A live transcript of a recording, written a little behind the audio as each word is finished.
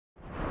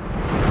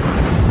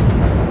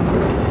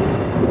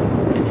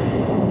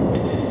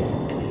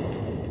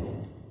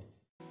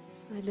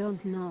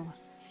don't know.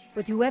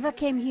 But whoever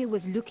came here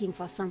was looking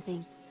for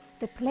something.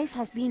 The place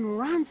has been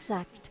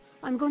ransacked.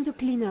 I'm going to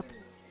clean up.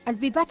 I'll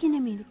be back in a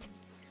minute.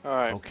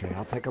 Alright. Okay,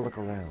 I'll take a look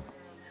around.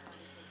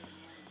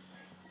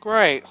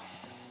 Great.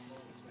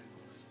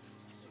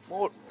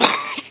 More...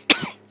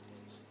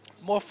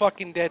 More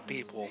fucking dead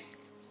people.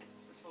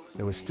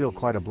 There was still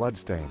quite a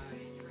bloodstain.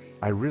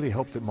 I really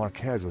hoped that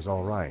Marquez was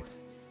all right.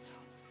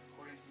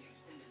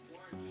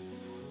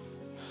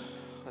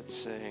 Let's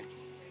see.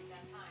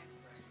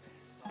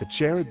 The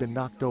chair had been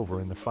knocked over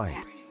in the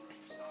fight.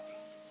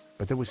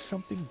 But there was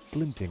something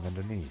glinting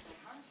underneath.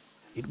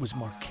 It was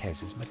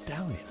Marquez's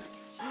medallion.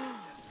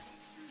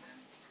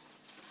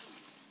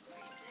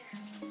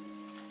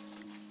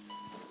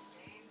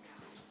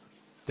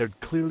 There'd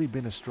clearly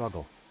been a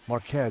struggle.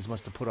 Marquez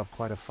must have put up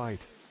quite a fight.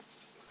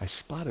 I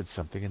spotted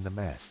something in the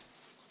mess.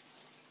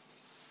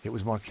 It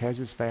was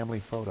Marquez's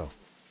family photo.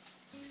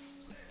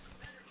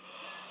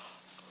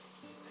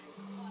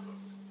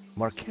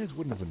 Marquez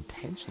wouldn't have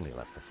intentionally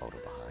left the photo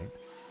behind.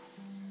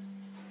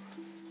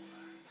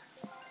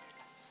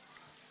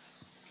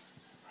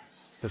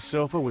 The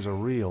sofa was a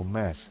real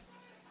mess,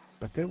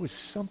 but there was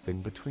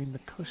something between the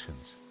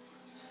cushions.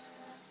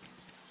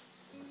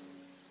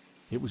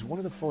 It was one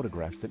of the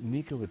photographs that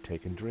Nico had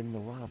taken during the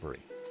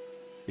robbery.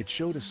 It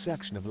showed a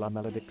section of La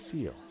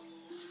Malediccio.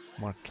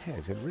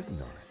 Marquez had written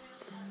on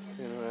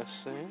it.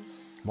 Interesting.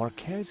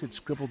 Marquez had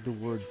scribbled the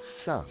word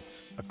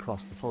sans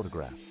across the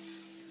photograph.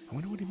 I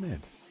wonder what he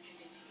meant.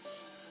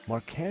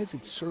 Marquez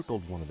had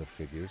circled one of the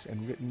figures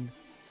and written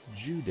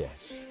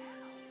Judas.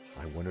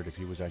 I wondered if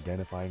he was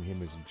identifying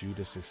him as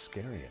Judas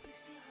Iscariot.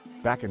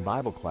 Back in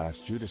Bible class,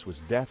 Judas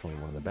was definitely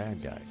one of the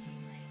bad guys.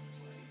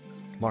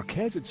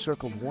 Marquez had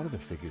circled one of the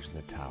figures in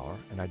the tower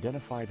and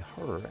identified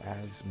her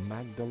as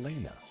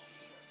Magdalena.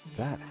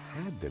 That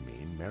had to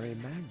mean Mary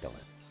Magdalene.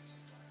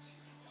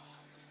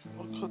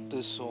 What could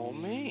this all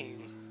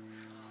mean?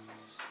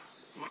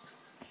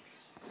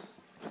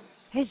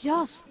 Hey,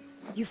 George,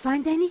 you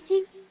find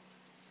anything?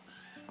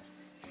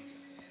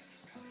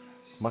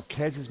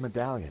 Marquez's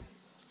medallion.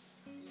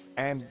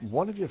 And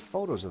one of your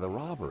photos of the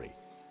robbery.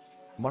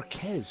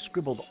 Marquez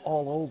scribbled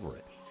all over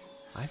it.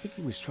 I think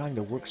he was trying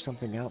to work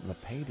something out in the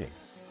painting.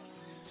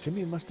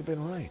 Simeon must have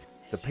been right.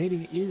 The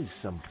painting is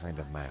some kind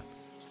of map.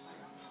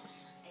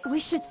 We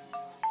should...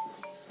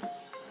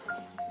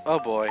 Oh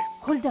boy.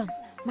 Hold on,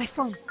 my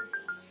phone.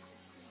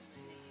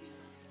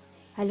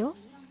 Hello?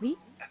 Oui?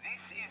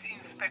 This is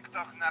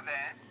Inspector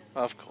Navet.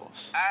 Of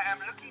course. I am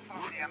looking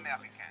for the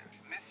American,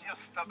 Monsieur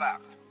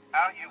Stobart.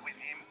 Are you with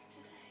him?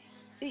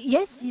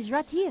 Yes, he's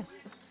right here.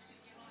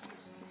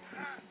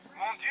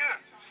 Mon Dieu,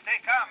 stay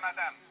calm,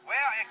 madame. Where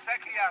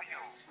exactly are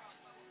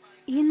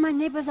you? In my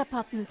neighbor's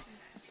apartment.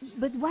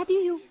 But why do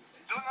you...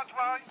 Do not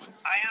worry.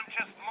 I am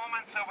just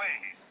moments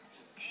away.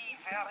 Be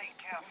very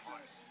careful.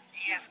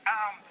 He is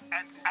armed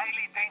and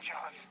highly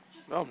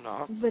dangerous. No, I'm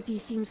not. But he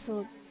seems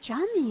so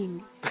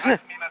charming.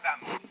 Trust me,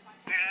 madame.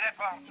 The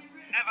leopard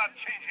never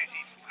changes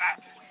his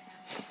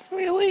tracks.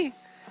 Really?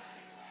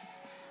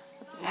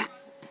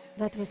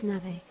 That was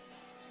Nave.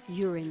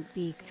 You're in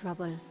big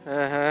trouble.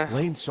 Uh-huh.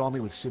 Lane saw me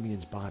with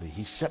Simeon's body.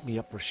 He set me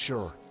up for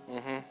sure.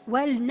 Mm-hmm.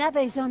 Well,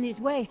 Nave's on his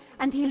way,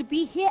 and he'll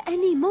be here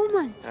any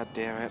moment. God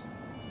damn it.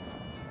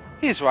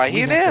 He's right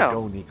here We have now. to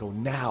go, Nico,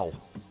 now.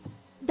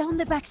 Down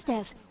the back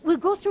stairs. We'll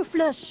go through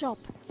Fleur's shop.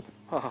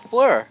 Oh,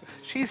 Fleur.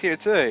 She's here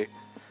too.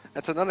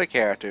 That's another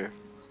character.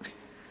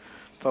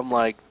 From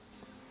like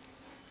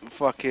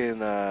fucking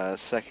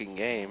second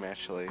game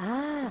actually.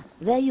 Ah,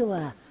 there you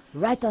are.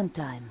 Right on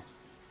time.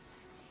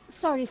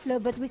 Sorry, Fleur,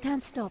 but we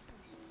can't stop.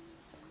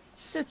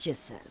 Suit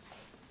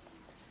yourself.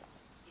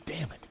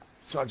 Damn it.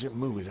 Sergeant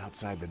Moue is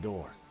outside the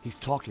door. He's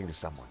talking to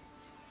someone.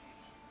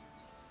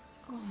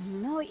 Oh,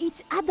 no,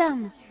 it's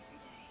Adam.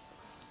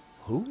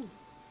 Who?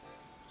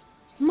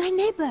 My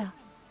neighbor.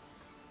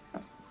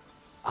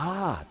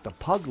 Ah, the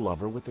pug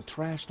lover with the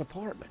trashed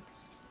apartment.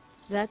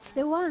 That's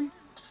the one.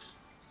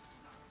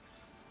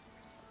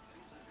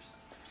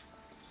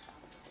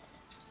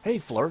 Hey,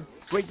 Fleur.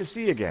 Great to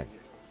see you again.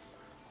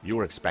 You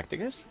were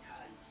expecting us?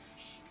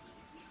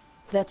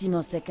 30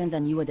 more seconds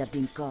and you would have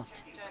been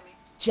caught.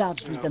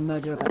 Charged with the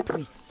murder of a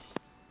priest.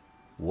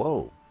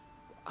 Whoa.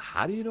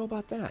 How do you know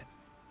about that?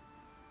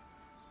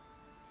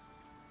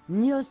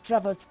 News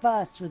travels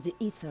fast through the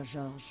ether,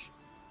 Georges.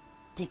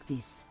 Take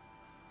this.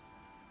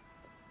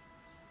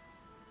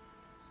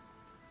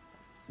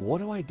 What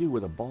do I do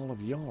with a ball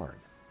of yarn?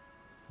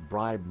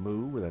 Bribe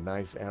Moue with a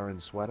nice Aran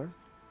sweater?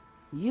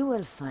 You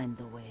will find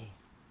the way.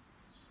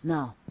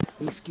 Now,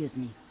 excuse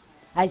me.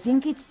 I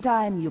think it's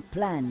time you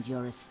planned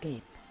your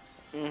escape.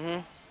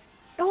 Mm-hmm.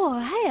 Oh,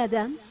 hi,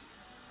 Adam.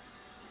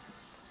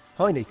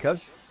 Hi, Nico.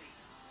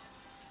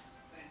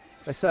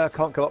 They say I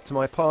can't go up to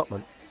my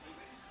apartment.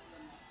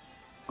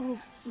 Oh,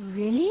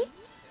 really?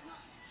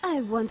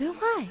 I wonder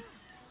why.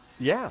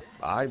 Yeah,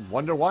 I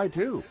wonder why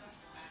too.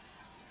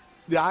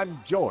 Yeah, I'm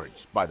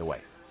George, by the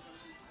way.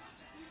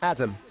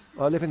 Adam,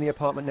 I live in the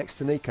apartment next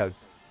to Nico.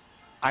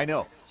 I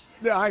know.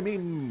 I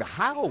mean,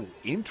 how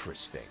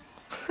interesting.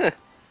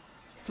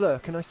 Fleur,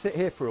 can I sit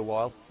here for a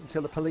while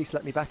until the police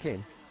let me back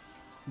in?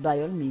 By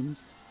all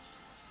means.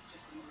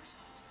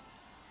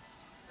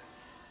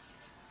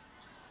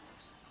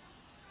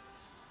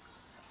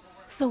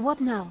 So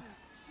what now?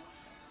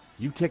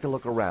 You take a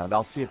look around.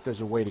 I'll see if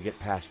there's a way to get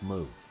past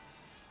Moue.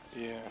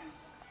 Yeah.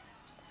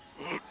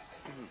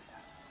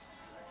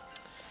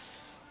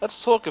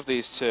 Let's talk of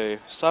these two.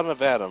 Son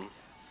of Adam.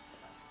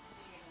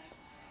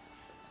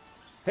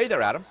 Hey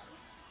there, Adam.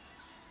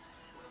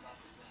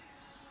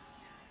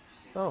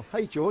 Oh,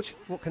 hey George,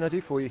 what can I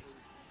do for you?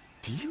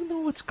 Do you know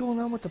what's going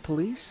on with the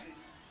police?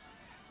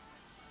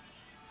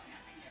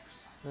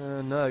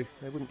 No,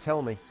 they wouldn't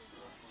tell me.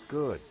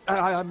 Good.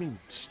 I mean,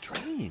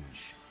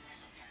 strange.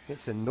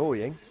 It's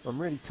annoying. I'm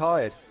really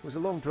tired. It was a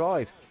long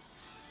drive.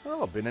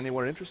 Oh, been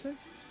anywhere interesting?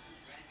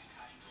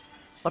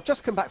 I've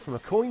just come back from a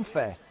coin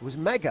fair. It was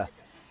mega.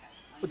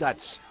 Well,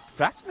 that's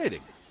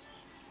fascinating.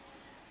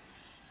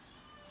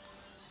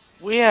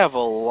 We have a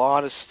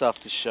lot of stuff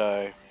to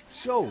show.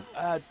 So,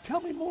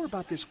 tell me more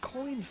about this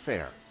coin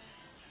fair.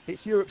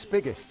 It's Europe's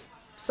biggest.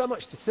 So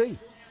much to see.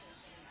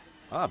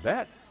 I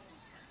bet.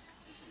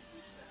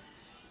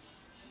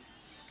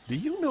 Do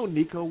you know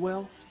Nico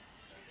well?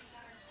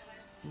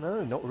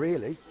 No, not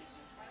really.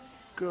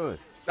 Good.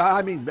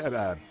 I mean,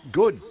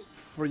 good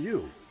for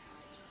you.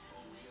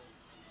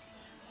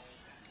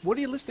 What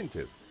are you listening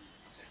to?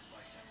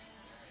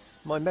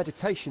 My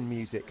meditation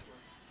music.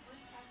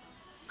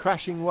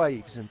 Crashing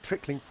waves and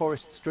trickling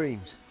forest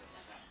streams.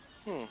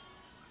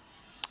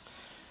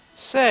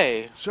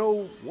 Say,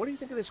 So, what do you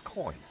think of this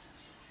coin?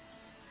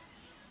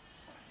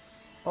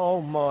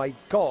 Oh my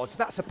god,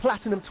 that's a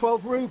platinum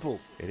 12 ruble.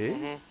 It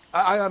is?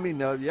 I mean,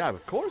 yeah,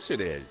 of course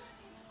it is.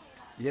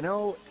 You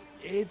know,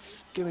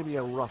 it's gonna be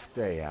a rough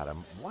day,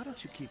 Adam. Why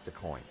don't you keep the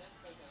coin?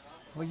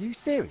 Are you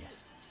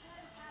serious?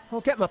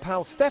 I'll get my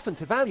pal Stefan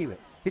to value it.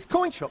 His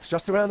coin shop's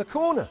just around the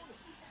corner.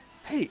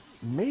 Hey,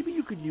 maybe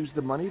you could use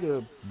the money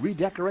to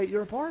redecorate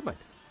your apartment.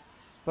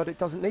 But it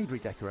doesn't need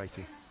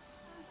redecorating.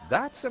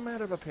 That's a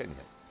matter of opinion.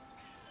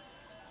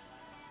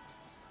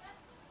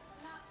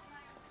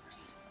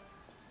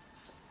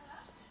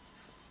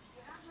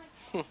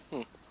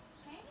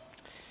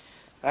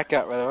 that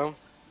got rid of him.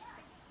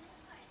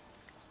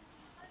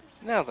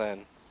 Now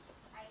then.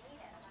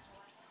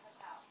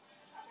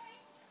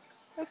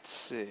 Let's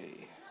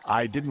see.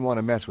 I didn't want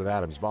to mess with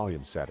Adam's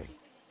volume setting.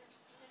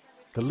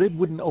 The lid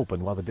wouldn't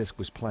open while the disc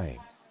was playing.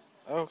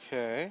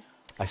 Okay.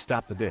 I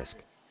stopped the disc.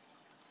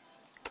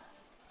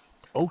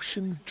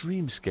 Ocean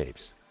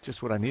Dreamscapes.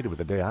 Just what I needed with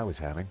the day I was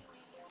having.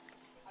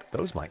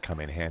 Those might come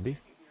in handy.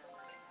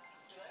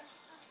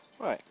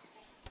 Right.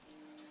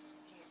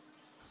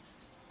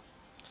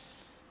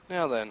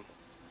 Now then.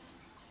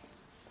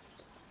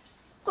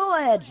 Go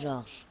ahead,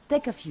 George.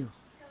 Take a few.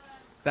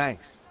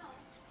 Thanks.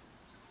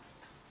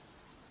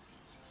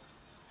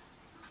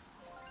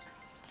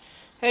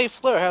 Hey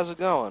Fleur, how's it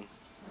going?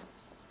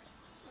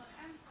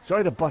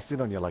 Sorry to bust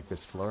in on you like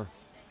this, Fleur.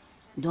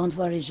 Don't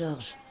worry,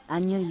 George. I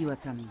knew you were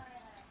coming.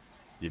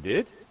 You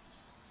did?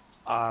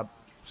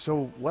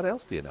 So what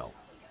else do you know?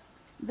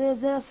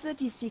 There's a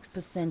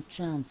 36%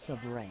 chance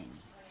of rain.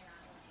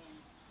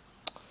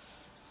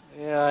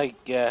 Yeah, I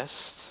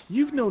guess.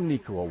 You've known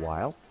Nico a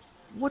while.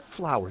 What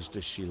flowers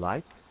does she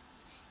like?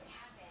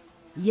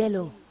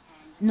 Yellow.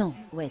 No,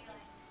 wait.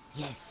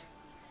 Yes.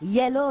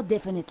 Yellow,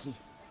 definitely.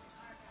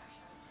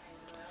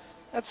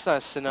 That's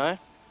nice to know.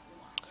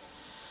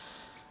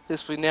 At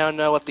least we now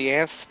know what the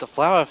answer to the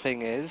flower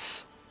thing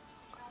is.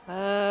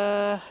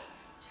 Why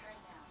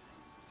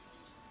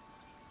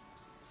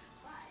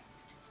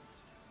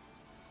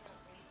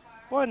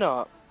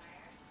not?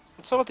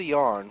 Let's start with the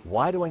yarn.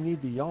 Why do I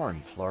need the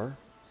yarn, Fleur?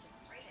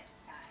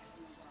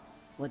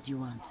 What do you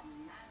want?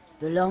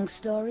 The long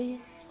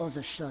story or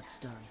the short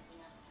story?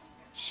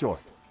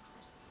 Short.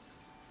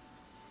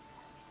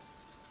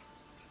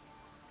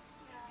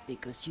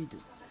 Because you do.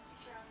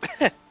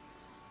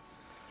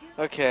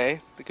 Okay,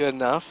 good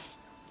enough.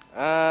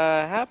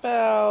 How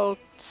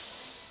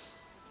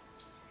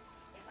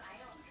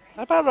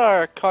about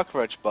our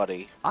cockroach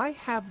buddy? I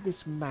have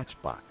this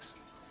matchbox.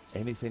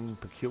 Anything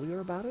peculiar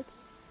about it?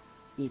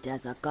 It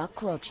has a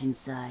cockroach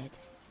inside.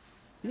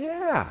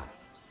 Yeah.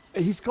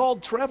 He's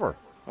called Trevor.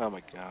 Oh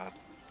my god.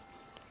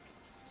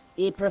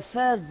 He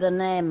prefers the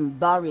name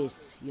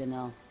Boris, you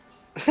know.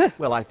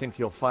 Well, I think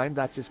you'll find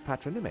that's his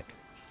patronymic.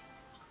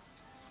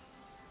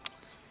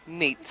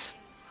 Neat.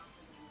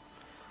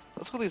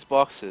 Let's look at these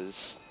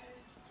boxes.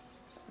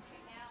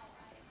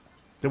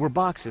 There were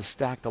boxes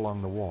stacked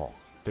along the wall.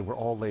 They were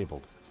all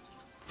labeled.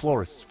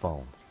 Florist's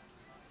foam.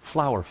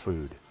 Flower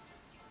food.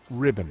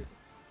 Ribbon.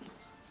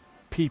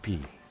 Pee-pee.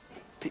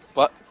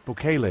 What?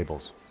 Bouquet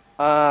labels.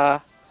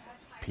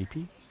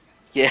 Pee-pee?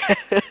 Yeah.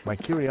 My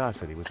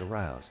curiosity was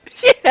aroused.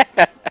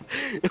 Yeah.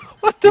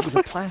 What the It was a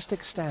fuck?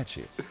 plastic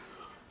statue.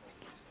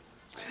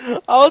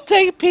 I'll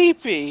take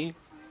pee-pee.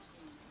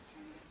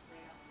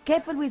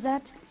 Careful with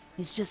that.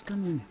 It's just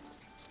come in.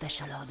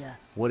 Special order.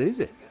 What is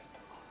it?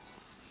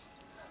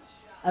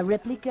 A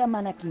replica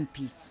mannequin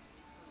piece.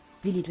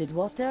 Fill it with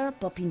water,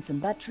 pop in some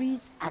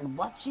batteries, and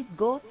watch it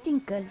go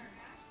tinkle.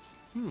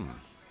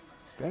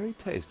 Very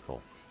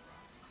tasteful.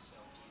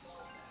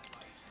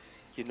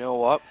 You know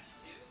what?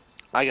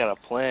 I got a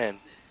plan.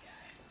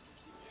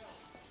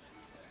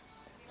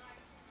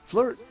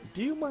 Flirt,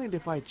 do you mind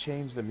if I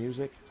change the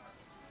music?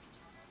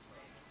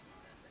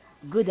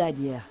 Good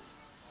idea.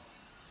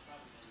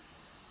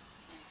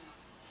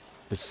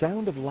 The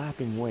sound of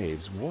lapping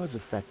waves was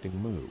affecting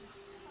Moue,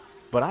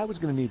 but I was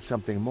going to need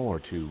something more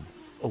to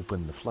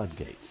open the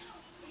floodgates.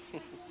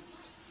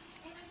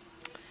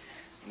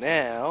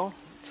 Now,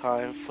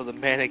 time for the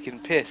mannequin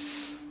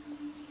piss.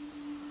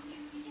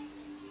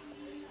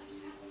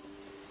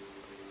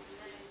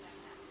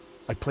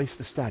 I placed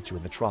the statue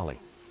in the trolley.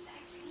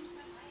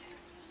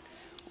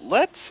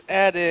 Let's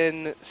add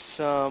in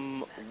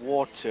some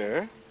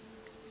water.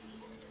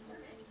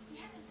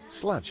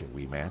 Sláinte,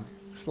 wee man.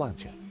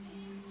 Sláinte.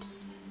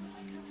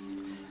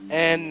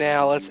 And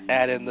now let's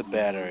add in the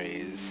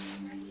batteries.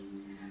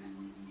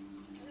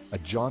 A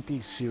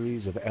jaunty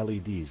series of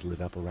LEDs lit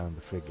up around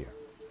the figure.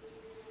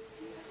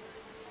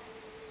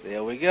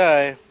 There we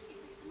go.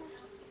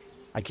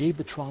 I gave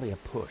the trolley a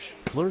push.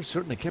 Fleur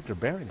certainly kept her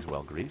bearings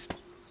well greased.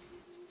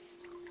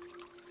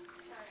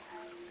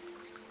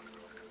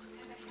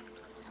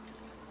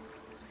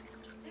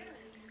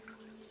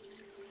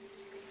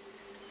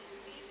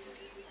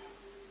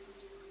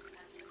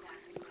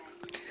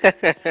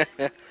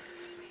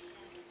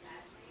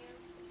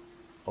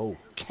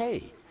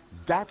 Okay,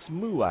 that's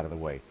Moue out of the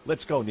way.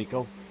 Let's go,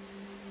 Nico.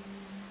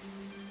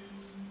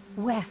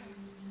 Where?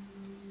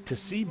 To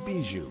see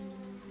Bijou.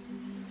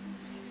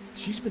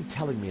 She's been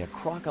telling me a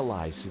crock of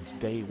lies since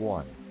day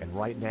one, and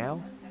right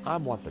now, I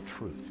want the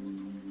truth.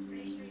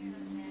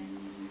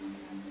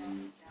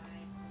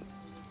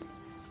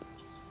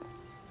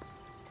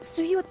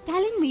 So you're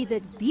telling me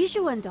that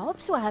Bijou and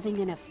Hobbs were having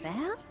an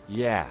affair?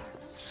 Yeah,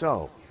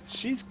 so,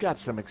 she's got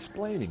some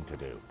explaining to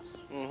do.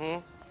 Mm-hmm.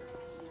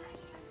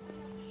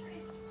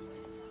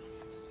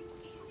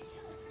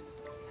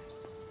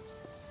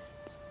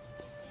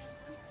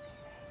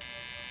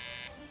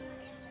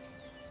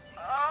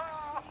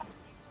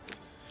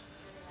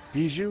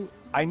 Bijou,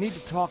 I need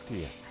to talk to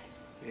you.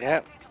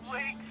 Yep.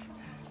 Wait.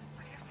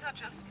 You're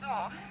such a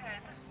sore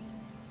head.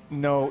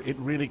 No, it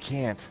really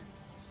can't.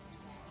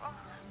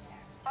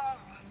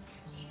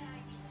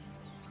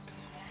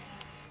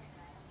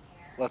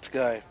 Let's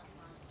go.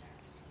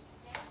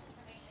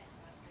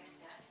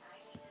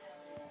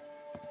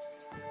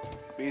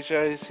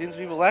 Bijou seems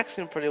to be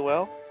relaxing pretty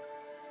well.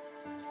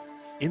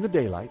 In the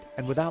daylight,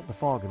 and without the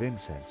fog of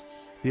incense,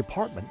 the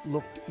apartment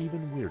looked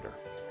even weirder.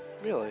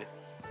 Really?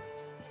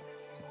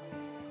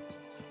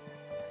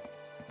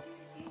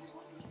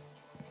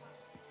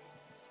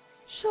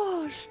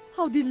 George,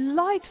 how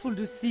delightful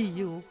to see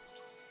you.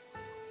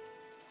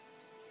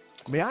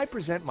 May I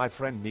present my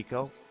friend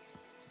Nico?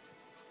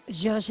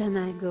 George and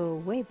I go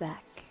way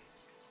back.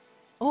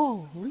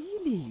 Oh,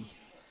 really?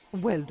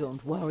 Well,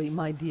 don't worry,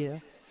 my dear.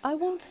 I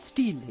won't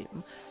steal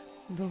him,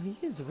 though he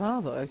is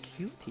rather a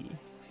cutie.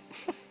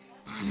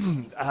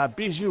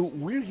 Bijou,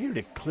 we're here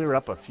to clear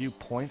up a few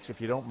points,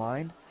 if you don't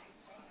mind.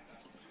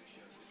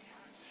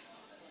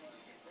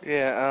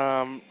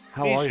 Yeah,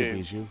 How are you,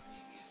 Bijou?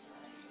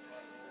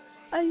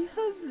 I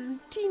have the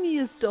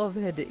teeniest of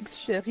headaches,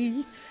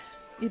 chérie.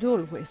 It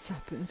always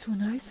happens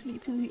when I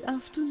sleep in the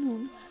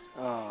afternoon.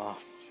 Oh.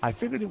 I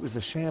figured it was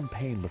the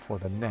champagne before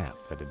the nap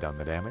that had done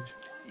the damage.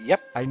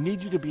 Yep. I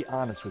need you to be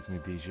honest with me,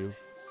 Bijou.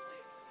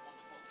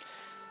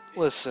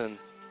 Listen,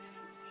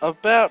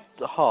 about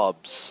the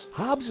Hobbs.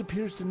 Hobbs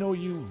appears to know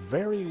you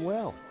very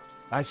well.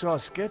 I saw a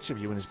sketch of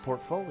you in his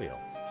portfolio.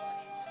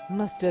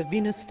 Must have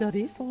been a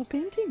study for a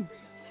painting.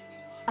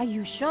 Are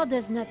you sure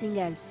there's nothing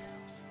else?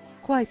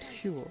 Quite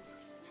sure.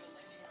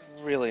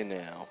 Really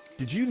now.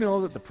 Did you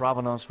know that the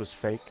provenance was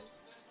fake?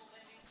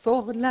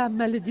 For la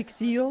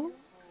Malediccio?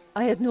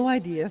 I had no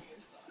idea.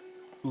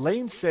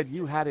 Lane said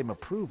you had him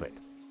approve it.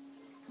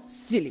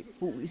 Silly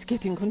fool is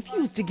getting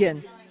confused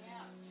again.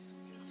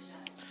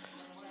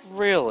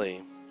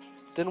 Really?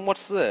 Then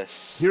what's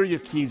this? Here are your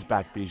keys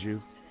back, Bijou.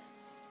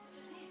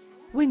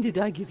 When did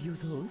I give you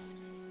those?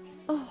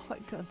 Oh, I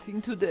can't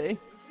think today.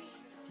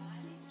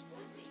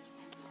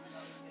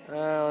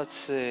 Let's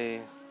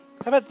see.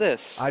 How about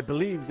this? I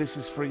believe this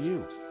is for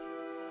you.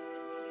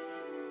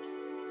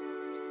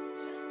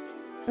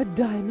 A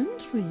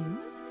diamond ring?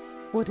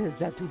 What has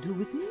that to do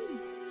with me?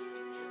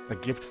 A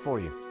gift for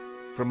you.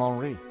 From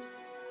Henri.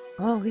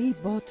 Henri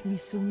bought me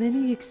so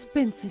many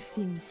expensive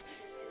things.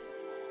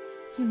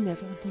 He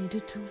never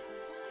needed to.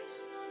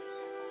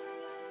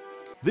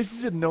 This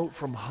is a note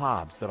from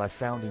Hobbs that I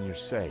found in your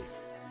safe.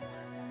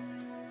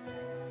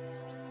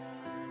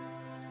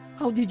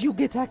 How did you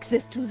get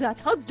access to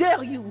that? How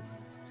dare you?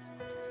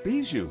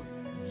 Bijou,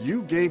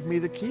 you gave me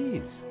the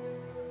keys.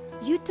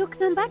 You took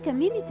them back a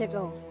minute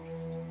ago.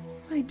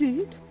 I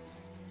did?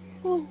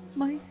 Oh,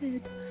 my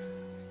head.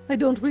 I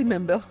don't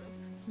remember.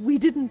 We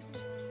didn't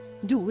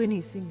do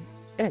anything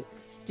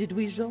else, did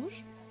we,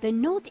 Georges? The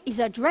note is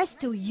addressed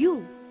to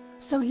you,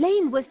 so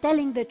Lane was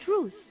telling the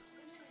truth.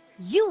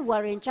 You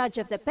were in charge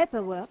of the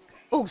paperwork.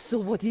 Oh, so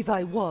what if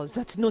I was?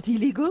 That's not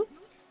illegal?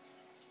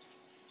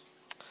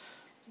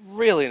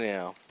 Really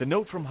now? The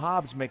note from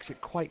Hobbs makes it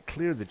quite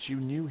clear that you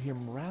knew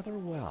him rather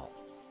well.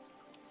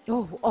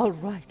 Oh, all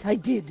right, I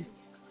did.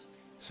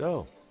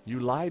 So,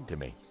 you lied to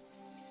me.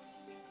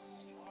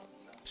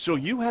 So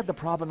you had the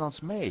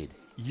provenance made.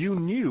 You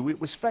knew it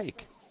was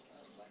fake.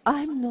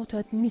 I'm not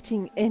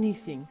admitting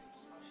anything.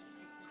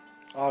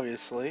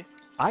 Obviously.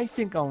 I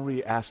think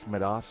Henri asked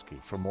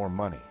Medovsky for more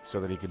money so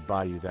that he could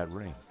buy you that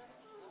ring.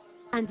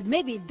 And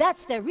maybe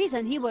that's the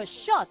reason he was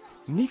shot.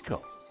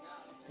 Nico.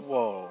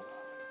 Whoa.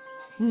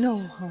 No,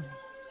 honey.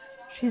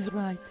 She's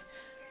right.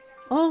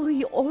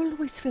 Henri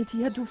always felt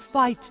he had to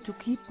fight to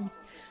keep me.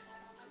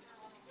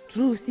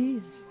 Truth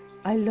is,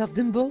 I love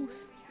them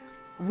both.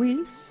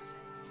 Wilf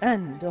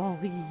and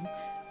Henri.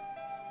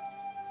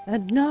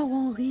 And now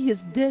Henri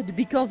is dead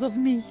because of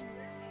me.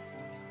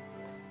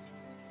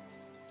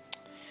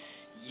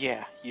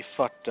 Yeah, you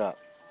fucked up.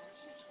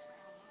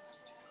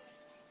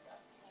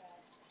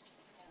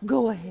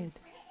 Go ahead.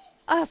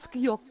 Ask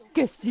your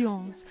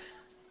questions.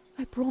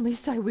 I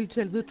promise I will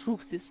tell the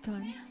truth this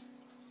time.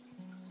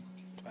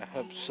 I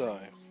hope so.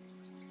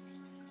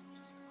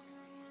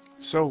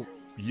 So,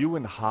 you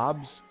and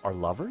Hobbs are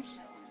lovers?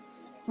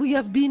 We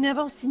have been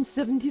ever since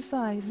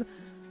 75.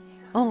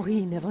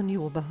 Henri never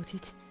knew about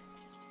it.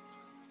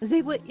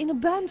 They were in a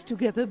band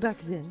together back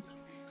then.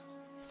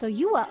 So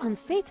you were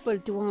unfaithful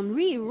to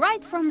Henri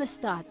right from the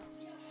start.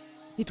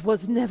 It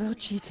was never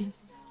cheating.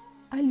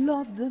 I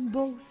loved them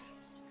both.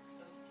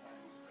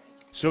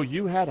 So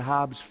you had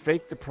Hobbs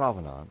fake the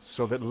provenance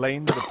so that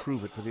Lane would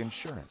approve it for the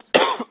insurance.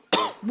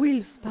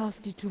 Wilf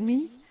passed it to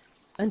me,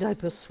 and I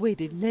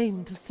persuaded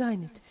Lane to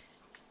sign it.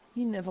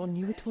 He never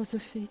knew it was a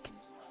fake.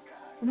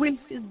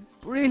 Wilf is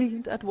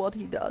brilliant at what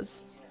he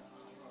does.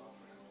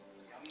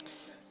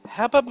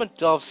 How about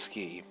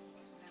Medovsky?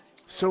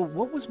 So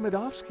what was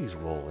Medovsky's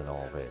role in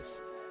all this?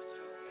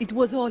 It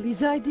was all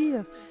his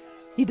idea.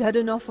 He'd had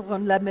an offer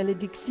on La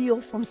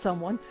Malediccio from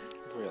someone,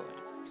 Really?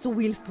 so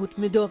Wilf put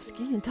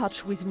Medovsky in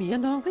touch with me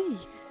and Henri.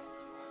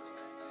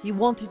 He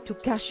wanted to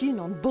cash in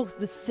on both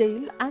the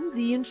sale and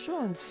the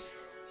insurance.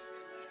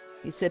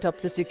 He set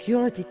up the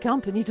security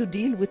company to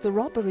deal with the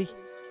robbery.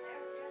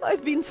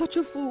 I've been such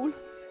a fool.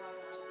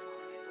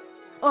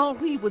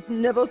 Henri was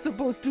never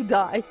supposed to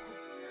die.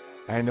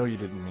 I know you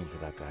didn't mean for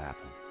that to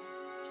happen.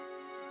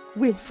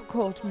 Wilf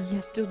called me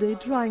yesterday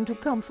trying to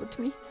comfort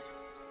me.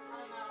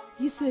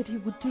 He said he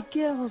would take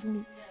care of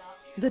me,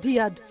 that he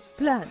had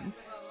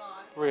plans.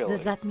 Really?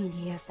 Does that mean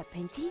he has the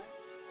painting?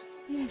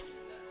 Yes,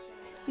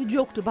 he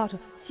joked about a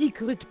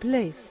secret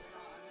place.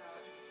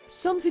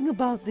 Something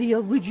about the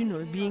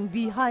original being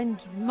behind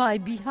my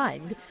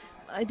behind.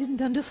 I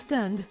didn't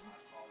understand.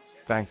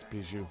 Thanks,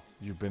 Bijou.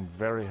 You've been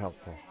very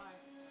helpful.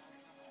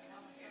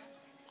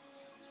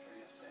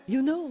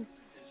 You know,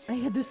 I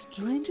had the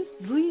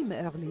strangest dream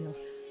earlier.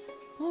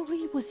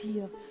 Henri was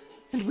here,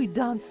 and we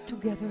danced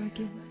together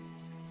again.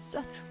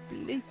 Such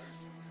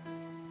bliss.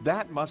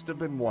 That must have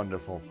been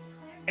wonderful.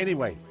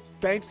 Anyway,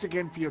 thanks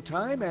again for your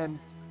time, and...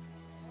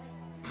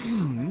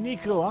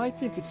 Nico, I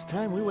think it's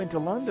time we went to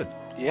London.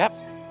 Yep.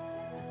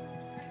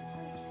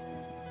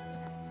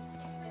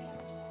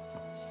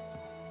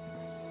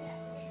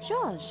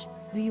 George,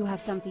 do you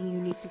have something you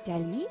need to tell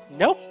me?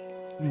 Nope.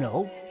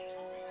 No.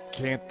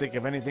 Can't think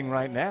of anything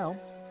right now.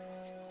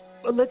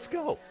 But let's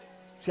go,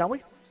 shall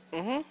we?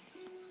 Mm-hmm.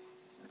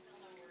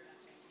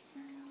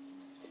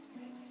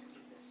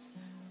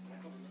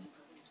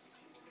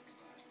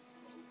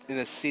 In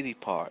a seedy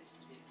part.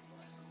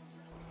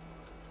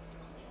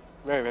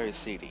 Very, very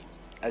seedy,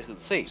 as you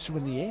can see. So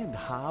in the end,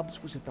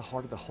 Hobbs was at the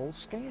heart of the whole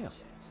scam.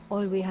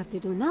 All we have to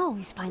do now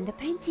is find the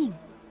painting.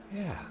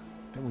 Yeah,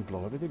 then we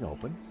blow everything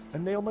open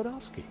and nail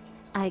Medovsky.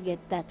 I get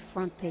that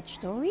front page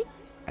story.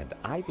 And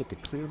I get to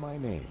clear my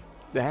name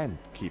and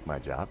keep my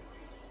job.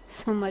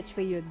 So much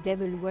for your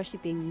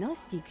devil-worshipping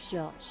Gnostic,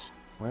 George.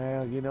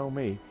 Well, you know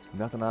me.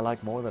 Nothing I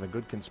like more than a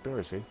good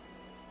conspiracy.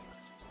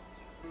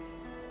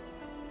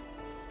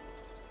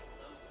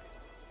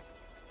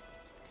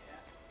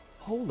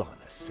 Hold on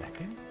a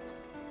second.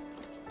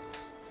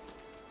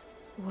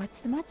 What's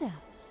the matter?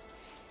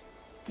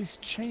 This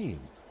chain.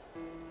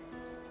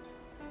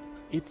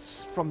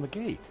 It's from the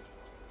gate.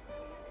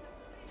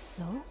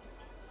 So?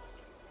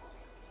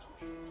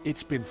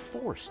 It's been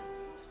forced.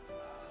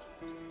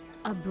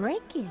 A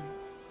break-in?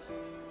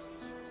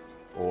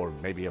 Or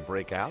maybe a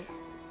breakout?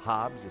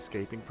 Hobbs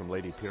escaping from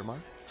Lady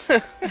Piermont?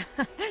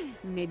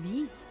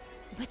 Maybe.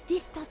 But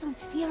this doesn't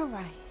feel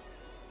right.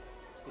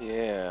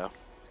 Yeah.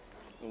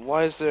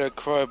 Why is there a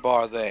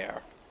crowbar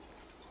there?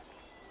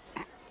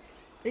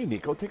 Hey,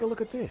 Nico, take a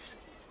look at this.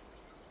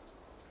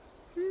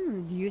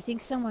 Do you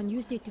think someone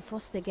used it to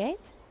force the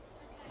gate?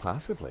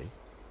 Possibly.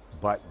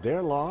 But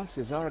their loss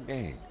is our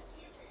gain.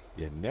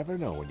 You never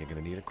know when you're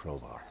going to need a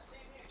crowbar.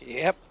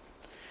 Yep.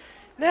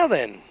 Now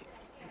then.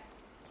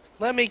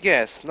 Let me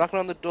guess. Knocking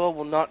on the door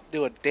will not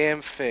do a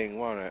damn thing,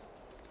 won't it?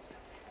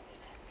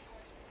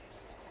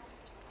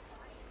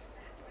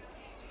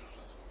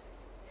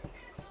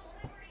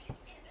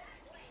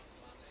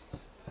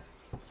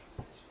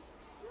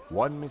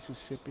 1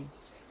 Mississippi,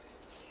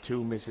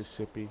 2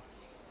 Mississippi,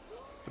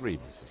 3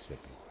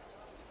 Mississippi.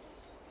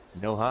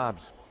 No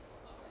Hobbs.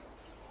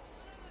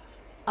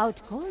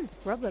 Out cold,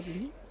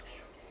 probably.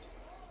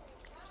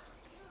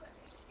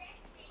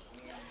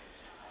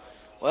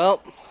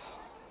 Well,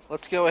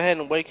 let's go ahead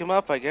and wake him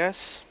up, I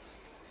guess.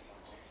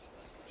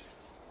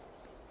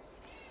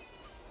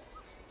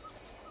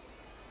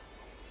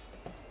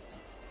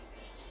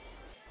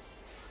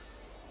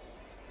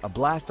 A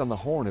blast on the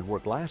horn had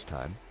worked last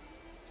time.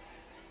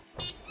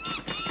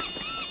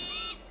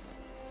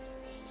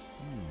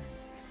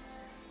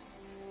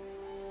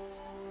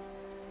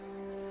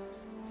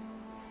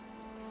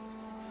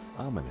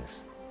 Ominous.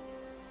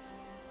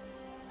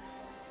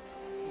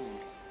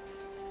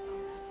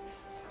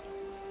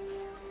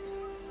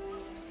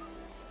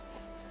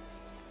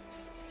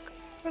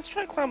 Let's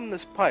try climbing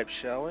this pipe,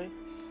 shall we?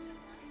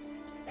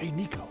 Hey,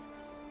 Nico.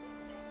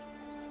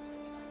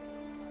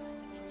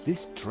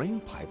 This drain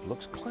pipe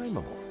looks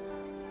climbable.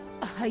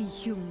 Are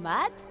you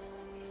mad?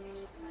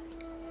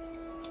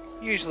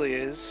 Usually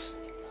is.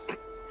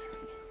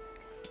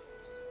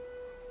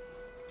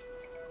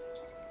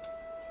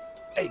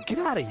 Hey, get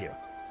out of here.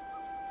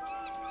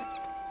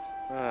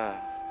 Ah.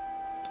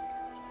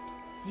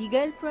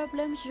 Seagull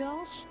problems,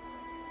 George?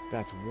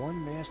 That's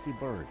one nasty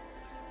bird.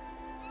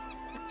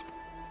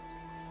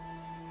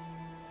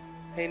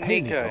 Hey,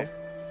 Hey, Nico. Nico.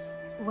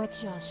 What,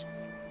 Josh?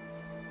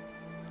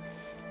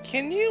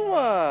 Can you,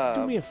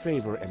 Do me a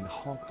favor and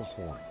honk the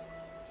horn.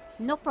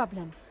 No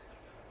problem.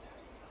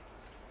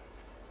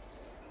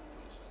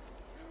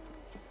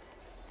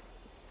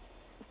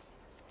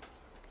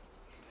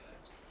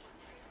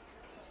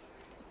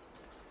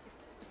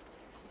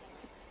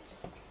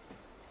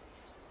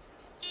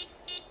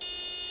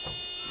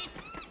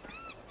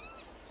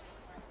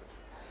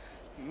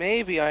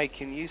 Maybe I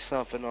can use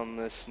something on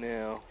this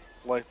now.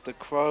 Like the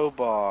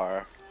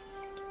crowbar.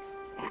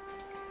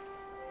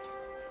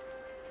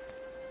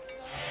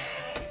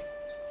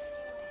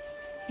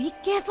 Be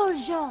careful,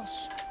 George.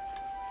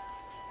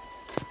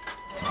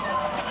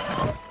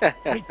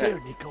 Right there,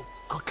 Nico.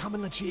 I'll come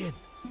and let you in.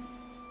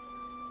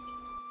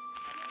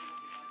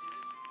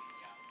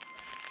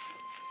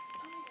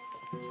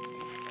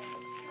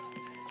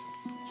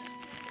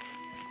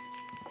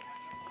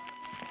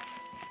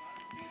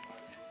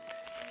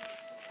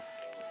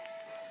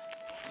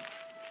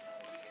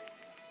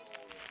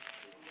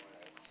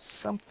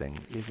 Something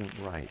isn't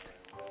right.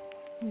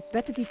 We'd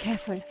better be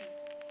careful.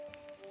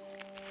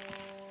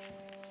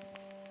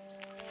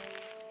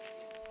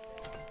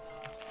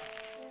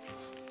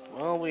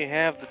 Well, we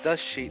have the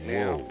dust sheet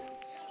now. Whoa.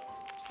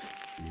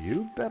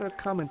 You better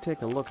come and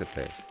take a look at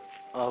this.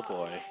 Oh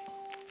boy.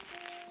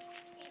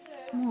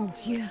 Mon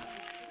Dieu.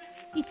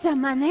 It's a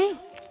Manet?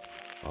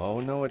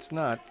 Oh, no, it's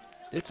not.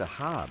 It's a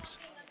Hobbs.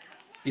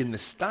 In the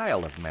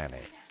style of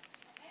Manet.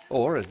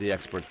 Or, as the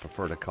experts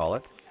prefer to call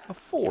it, a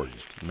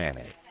forged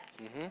Manet.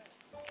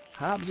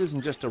 Hobbs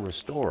isn't just a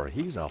restorer.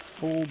 He's a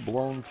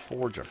full-blown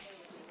forger.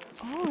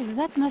 Oh,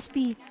 that must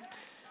be...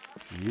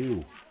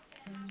 You.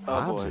 Oh,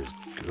 Hobbs boy. is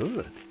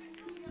good.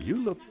 You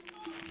look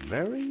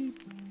very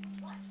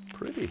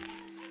pretty.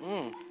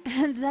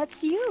 And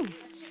that's you.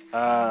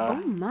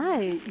 Oh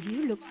my,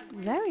 you look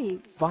very...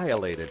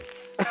 Violated.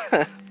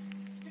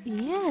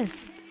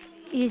 Yes.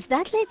 Is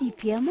that Lady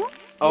Piermont?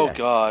 Oh Yes.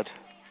 god.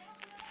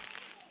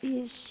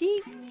 Is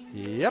she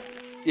Yep.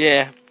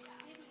 Yeah.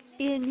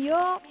 in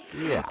your...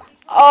 Yeah.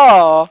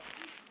 Oh!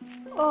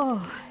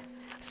 Oh,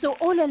 so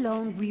all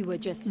along we were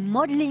just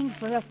modeling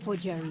for a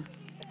forgery.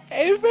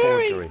 A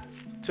very... Forgery.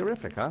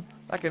 Terrific, huh?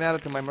 I can add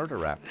it to my murder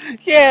rap.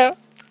 Yeah.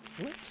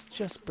 Let's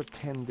just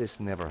pretend this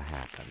never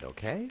happened,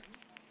 okay?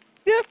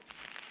 Yep.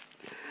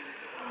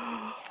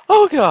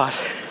 Oh god.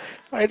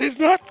 I did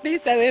not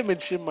need that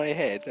image in my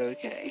head,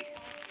 okay?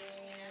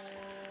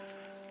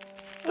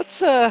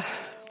 Let's, go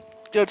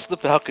to the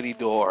balcony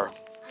door.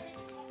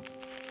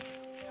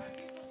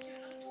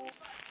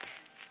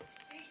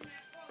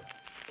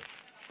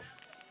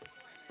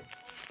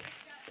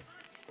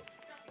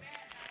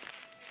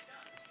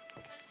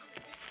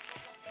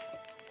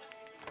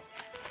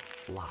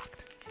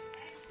 Locked.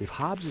 If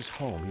Hobbs is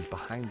home, he's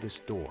behind this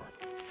door.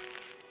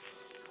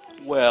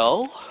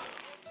 Well,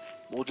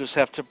 we'll just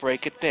have to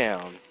break it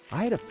down.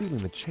 I had a feeling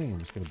the chain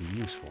was going to be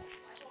useful.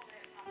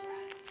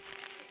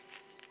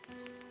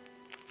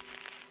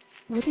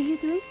 What are you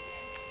doing?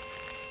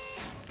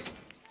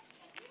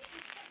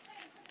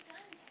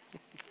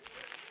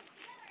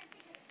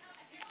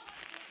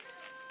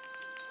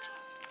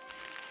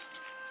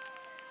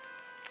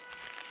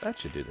 That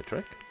should do the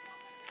trick.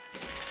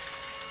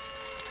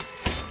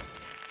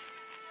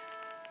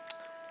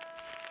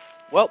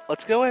 Well,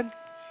 let's go in.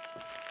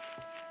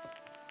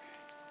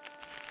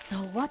 So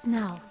what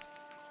now?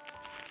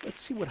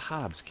 Let's see what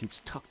Hobbs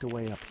keeps tucked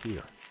away up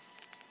here.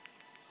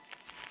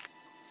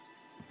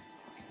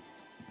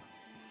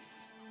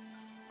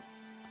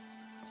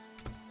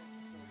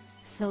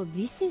 So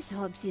this is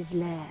Hobbs's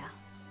lair.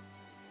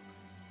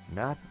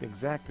 Not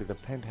exactly the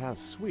penthouse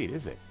suite,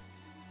 is it?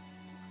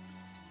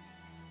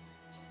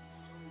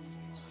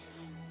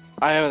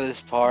 I know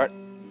this part.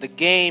 The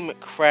game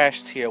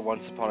crashed here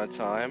once upon a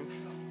time.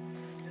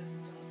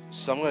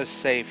 So I'm gonna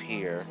save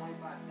here.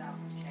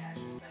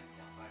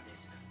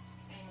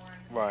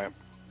 Right.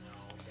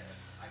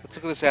 Let's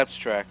look at this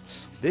abstract.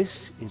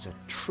 This is a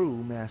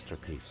true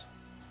masterpiece.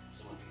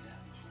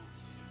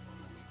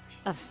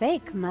 A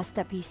fake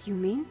masterpiece, you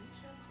mean?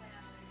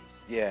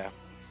 Yeah.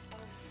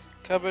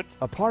 Cupboard.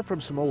 Apart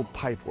from some old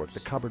pipework, the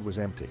cupboard was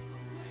empty.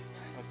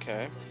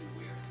 Okay.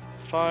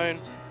 Fine.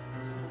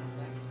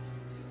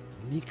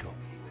 Nico.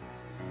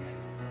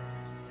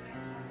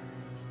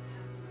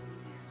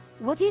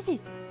 What is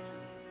it?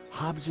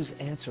 Hobbs's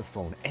answer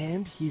phone,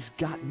 and he's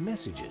got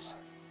messages.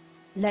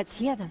 Let's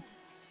hear them.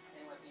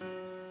 You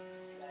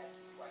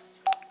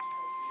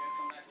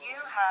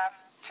have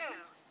 2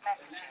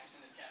 messages.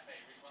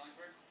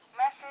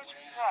 Message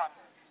 1.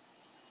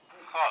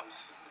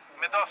 Close.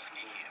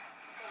 Medovsky here.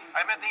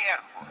 I'm at the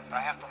airport.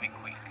 I have to be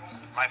quick.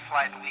 My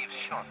flight leaves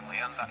shortly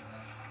and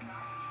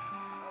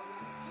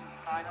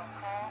Final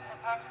call for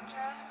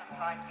passengers to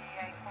flight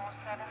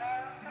DA470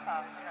 to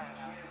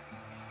Barcelona.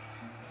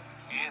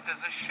 it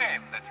is a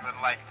shame that you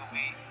would like to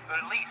be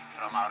released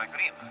from our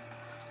agreement.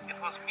 It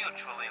was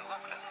mutually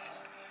lucrative.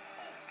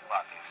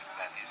 But if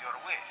that is your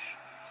wish,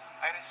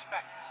 I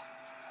respect it.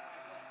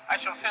 I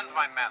shall send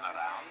my men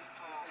around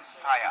to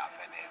tie up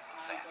any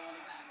loose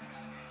ends.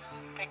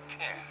 Take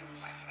care,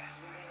 my friend.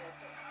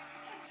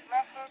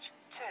 Message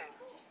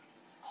 2.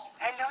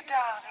 Hello,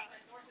 darling.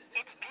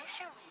 It's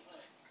Bijou.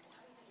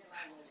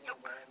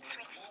 Look,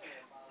 sweetie,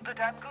 but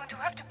I'm going to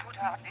have to put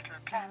our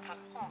little plans on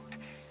hold.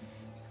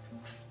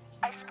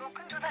 I've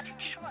spoken to that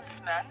insurance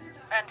man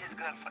and his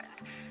girlfriend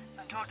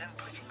and told them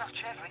pretty much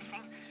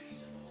everything.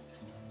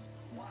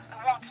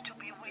 I want to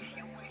be with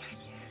you, Willie.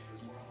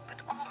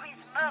 But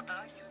Henri's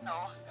murder, you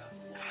know.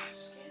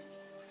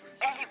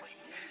 Anyway,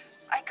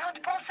 I can't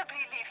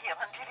possibly leave here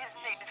until his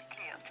name is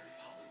cleared.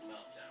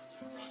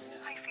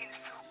 I feel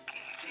so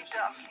guilty,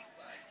 darling.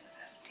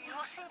 Do you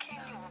think he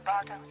knew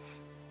about us?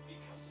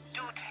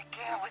 Do take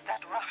care with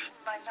that Russian,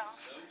 my love.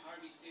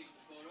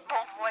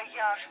 Bon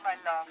voyage, my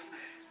love.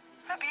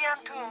 A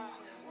bientôt.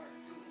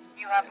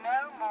 You have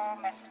no more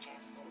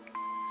messages.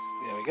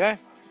 There we go.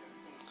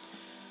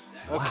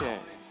 Okay.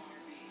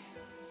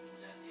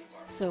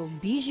 So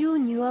Bijou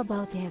knew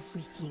about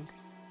everything.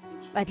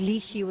 At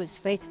least she was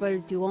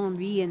faithful to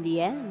Henri in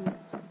the end.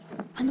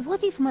 And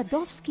what if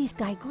Madovsky's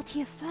guy got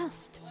here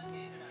first?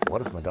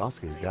 What if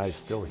Madovsky's guy's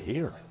still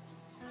here?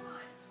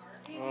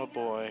 Oh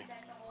boy.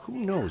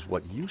 Who knows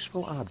what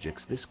useful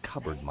objects this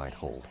cupboard might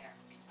hold?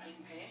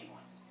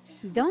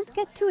 Don't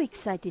get too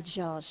excited,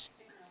 George.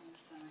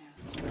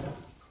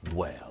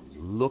 Well,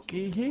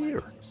 looky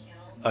here.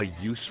 A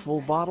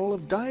useful bottle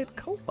of Diet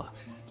Cola.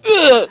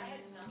 Ugh!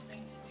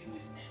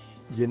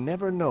 You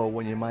never know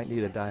when you might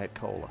need a Diet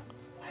Cola.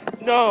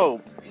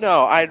 No,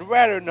 I'd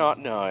rather not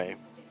know.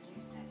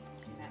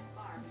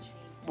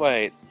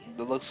 Wait,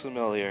 that looks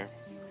familiar.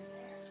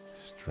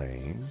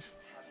 Strange.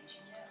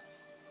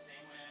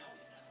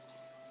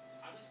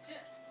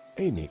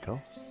 Hey,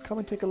 Nico, come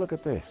and take a look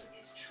at this.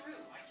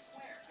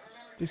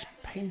 This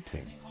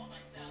painting.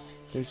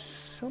 There's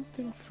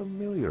something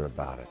familiar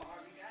about it.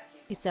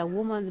 It's a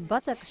woman's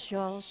buttocks,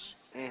 George.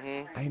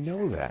 I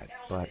know that,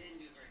 but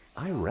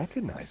I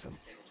recognize him.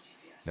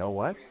 Know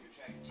what?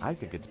 I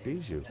think it's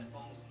Bijou.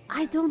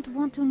 I don't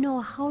want to know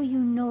how you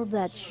know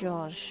that,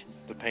 George.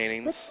 The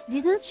paintings. But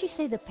didn't she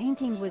say the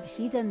painting was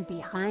hidden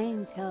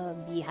behind her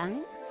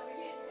behind?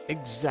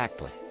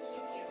 Exactly.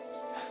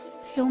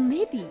 So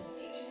maybe.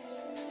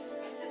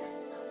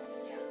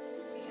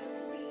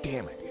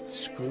 Damn it, it's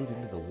screwed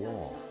into the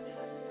wall.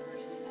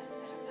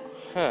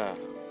 Huh.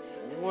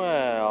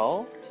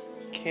 Well,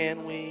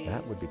 can we...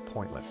 That would be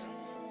pointless.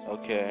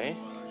 Okay.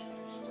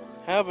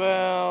 How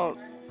about...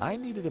 I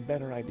needed a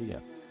better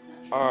idea.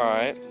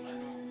 Alright.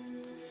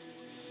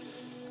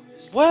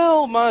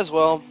 Well, might as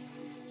well.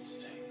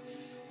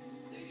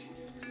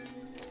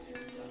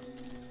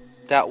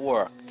 That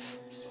worked.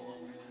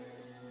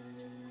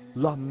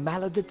 La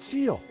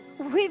Malediccio!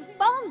 We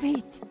found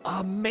it!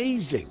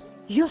 Amazing!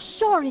 You're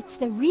sure it's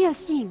the real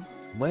thing?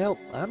 Well,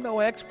 I'm no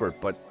expert,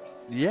 but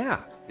yeah,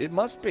 it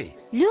must be.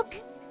 Look,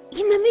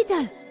 in the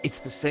middle.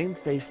 It's the same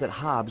face that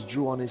Hobbs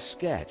drew on his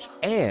sketch,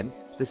 and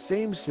the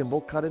same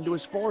symbol cut into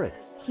his forehead.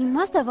 He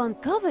must have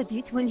uncovered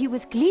it when he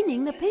was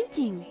cleaning the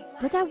painting.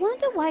 But I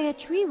wonder why a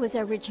tree was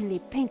originally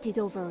painted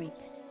over it.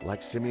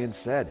 Like Simeon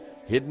said,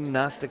 hidden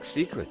Gnostic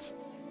secrets.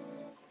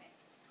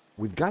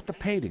 We've got the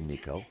painting,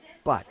 Nico,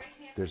 but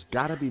there's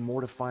gotta be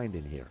more to find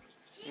in here.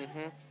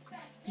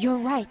 You're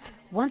right.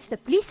 Once the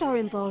police are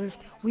involved,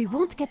 we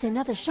won't get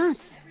another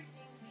chance.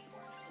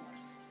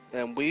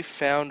 And we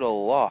found a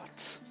lot.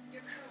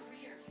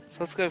 So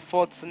let's go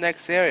forward to the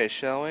next area,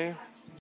 shall we?